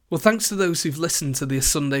Well, thanks to those who've listened to the A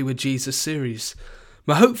Sunday with Jesus series.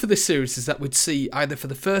 My hope for this series is that we'd see, either for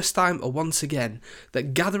the first time or once again,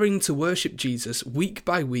 that gathering to worship Jesus week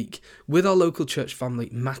by week with our local church family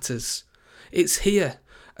matters. It's here,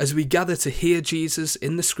 as we gather to hear Jesus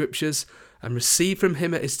in the scriptures and receive from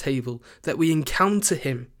him at his table, that we encounter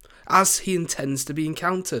him as he intends to be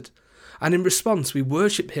encountered. And in response, we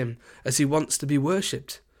worship him as he wants to be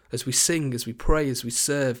worshipped, as we sing, as we pray, as we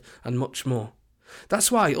serve, and much more.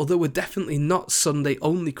 That's why, although we're definitely not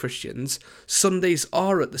Sunday-only Christians, Sundays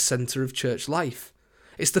are at the centre of church life.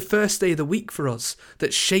 It's the first day of the week for us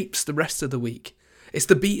that shapes the rest of the week. It's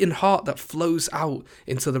the beating heart that flows out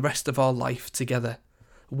into the rest of our life together.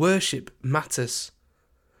 Worship matters.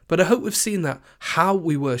 But I hope we've seen that how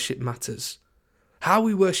we worship matters. How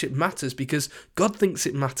we worship matters because God thinks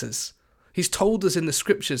it matters. He's told us in the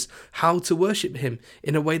scriptures how to worship him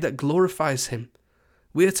in a way that glorifies him.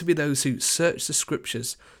 We are to be those who search the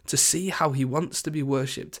scriptures to see how he wants to be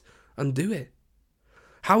worshipped and do it.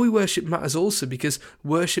 How we worship matters also because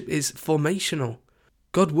worship is formational.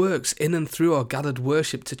 God works in and through our gathered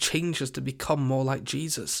worship to change us to become more like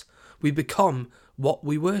Jesus. We become what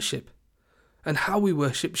we worship. And how we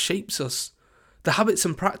worship shapes us. The habits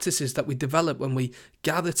and practices that we develop when we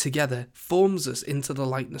gather together forms us into the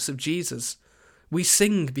likeness of Jesus. We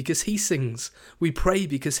sing because he sings. We pray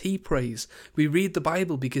because he prays. We read the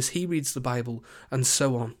Bible because he reads the Bible, and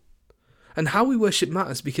so on. And how we worship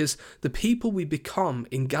matters because the people we become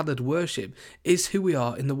in gathered worship is who we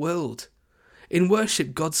are in the world. In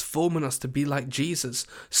worship, God's forming us to be like Jesus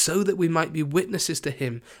so that we might be witnesses to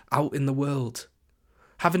him out in the world.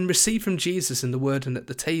 Having received from Jesus in the word and at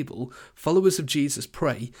the table, followers of Jesus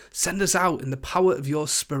pray, send us out in the power of your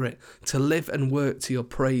Spirit to live and work to your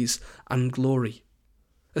praise and glory.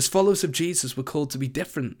 As followers of Jesus, we're called to be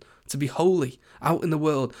different, to be holy out in the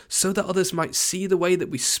world, so that others might see the way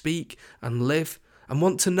that we speak and live and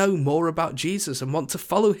want to know more about Jesus and want to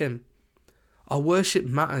follow him. Our worship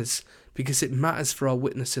matters because it matters for our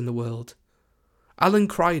witness in the world. Alan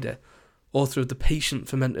Kreider, author of The Patient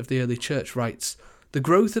Ferment of the Early Church, writes, "The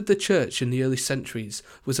growth of the church in the early centuries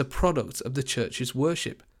was a product of the church's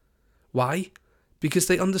worship. Why? Because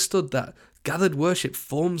they understood that gathered worship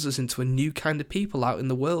forms us into a new kind of people out in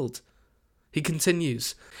the world." He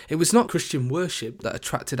continues, "It was not Christian worship that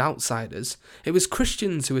attracted outsiders, it was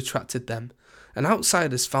Christians who attracted them, and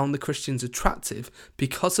outsiders found the Christians attractive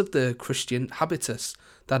because of their Christian habitus,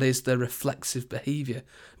 that is, their reflexive behaviour,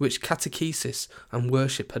 which catechesis and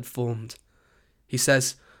worship had formed." He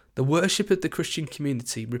says, "The worship of the Christian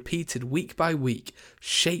community, repeated week by week,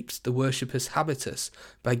 shaped the worshippers' habitus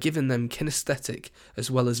by giving them kinesthetic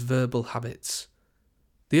as well as verbal habits."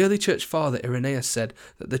 The early church father Irenaeus said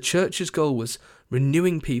that the church's goal was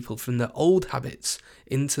renewing people from their old habits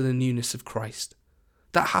into the newness of Christ.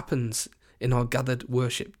 That happens in our gathered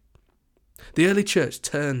worship. The early church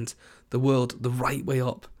turned the world the right way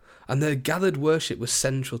up, and their gathered worship was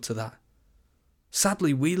central to that.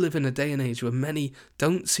 Sadly, we live in a day and age where many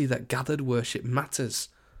don't see that gathered worship matters.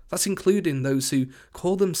 That's including those who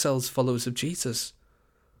call themselves followers of Jesus.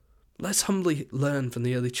 Let's humbly learn from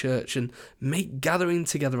the early church and make gathering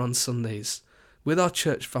together on Sundays with our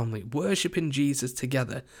church family, worshipping Jesus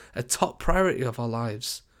together, a top priority of our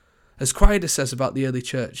lives. As Kreider says about the early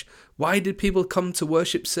church, why did people come to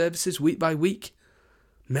worship services week by week?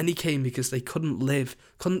 Many came because they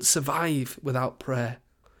couldn't survive without prayer.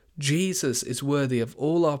 Jesus is worthy of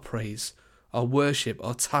all our praise, our worship,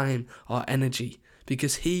 our time, our energy,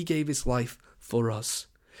 because he gave his life for us.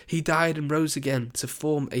 He died and rose again to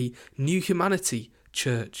form a new humanity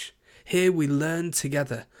church. Here we learn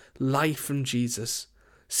together life from Jesus,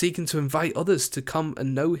 seeking to invite others to come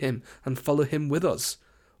and know him and follow him with us,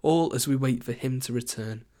 all as we wait for him to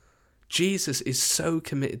return. Jesus is so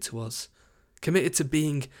committed to us, committed to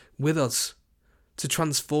being with us, to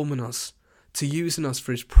transforming us, to using us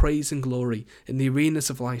for his praise and glory in the arenas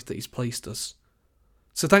of life that he's placed us.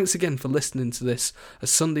 So thanks again for listening to this A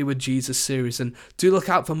Sunday with Jesus series, and do look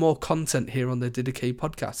out for more content here on the Didache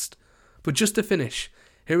podcast. But just to finish,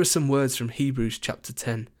 here are some words from Hebrews chapter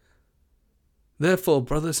 10. "Therefore,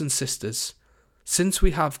 brothers and sisters, since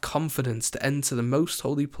we have confidence to enter the most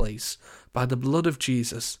holy place by the blood of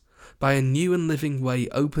Jesus, by a new and living way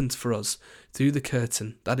opened for us through the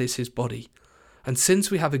curtain, that is his body, and since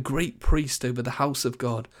we have a great priest over the house of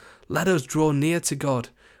God, let us draw near to God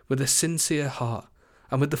with a sincere heart,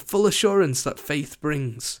 and with the full assurance that faith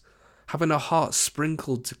brings, having our hearts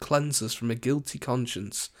sprinkled to cleanse us from a guilty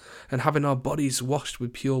conscience, and having our bodies washed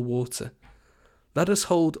with pure water. Let us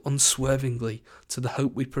hold unswervingly to the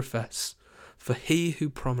hope we profess, for he who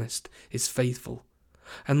promised is faithful.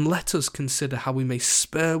 and let us consider how we may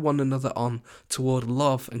spur one another on toward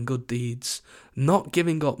love and good deeds, not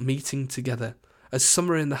giving up meeting together, as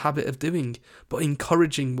some are in the habit of doing, but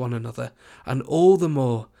encouraging one another, and all the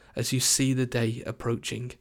more as you see the day approaching.